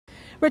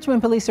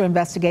Richmond police are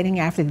investigating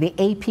after the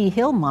A.P.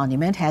 Hill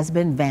monument has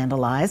been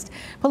vandalized.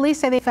 Police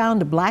say they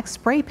found black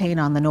spray paint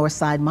on the north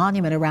side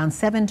monument around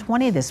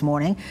 7:20 this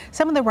morning.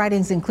 Some of the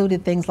writings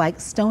included things like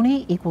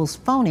 "Stony equals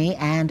phony"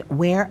 and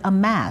 "Wear a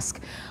mask."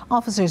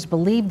 Officers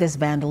believe this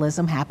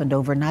vandalism happened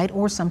overnight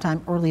or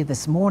sometime early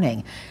this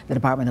morning. The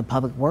Department of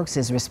Public Works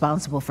is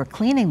responsible for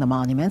cleaning the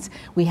monuments.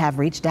 We have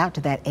reached out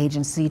to that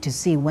agency to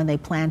see when they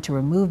plan to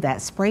remove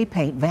that spray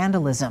paint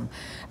vandalism.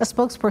 A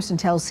spokesperson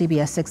tells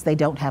CBS 6 they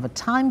don't have a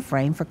time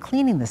frame for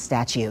cleaning the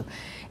statue.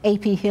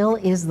 A.P. Hill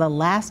is the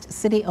last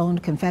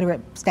city-owned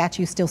Confederate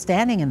statue still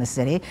standing in the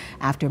city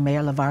after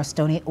Mayor LeVar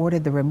Stoney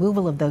ordered the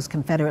removal of those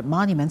Confederate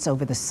monuments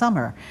over the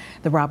summer.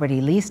 The Robert E.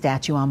 Lee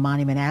statue on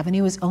Monument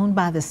Avenue is owned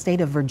by the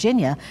state of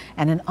Virginia,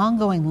 and an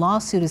ongoing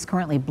lawsuit is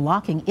currently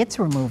blocking its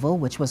removal,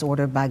 which was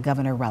ordered by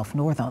Governor Ralph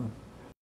Northam.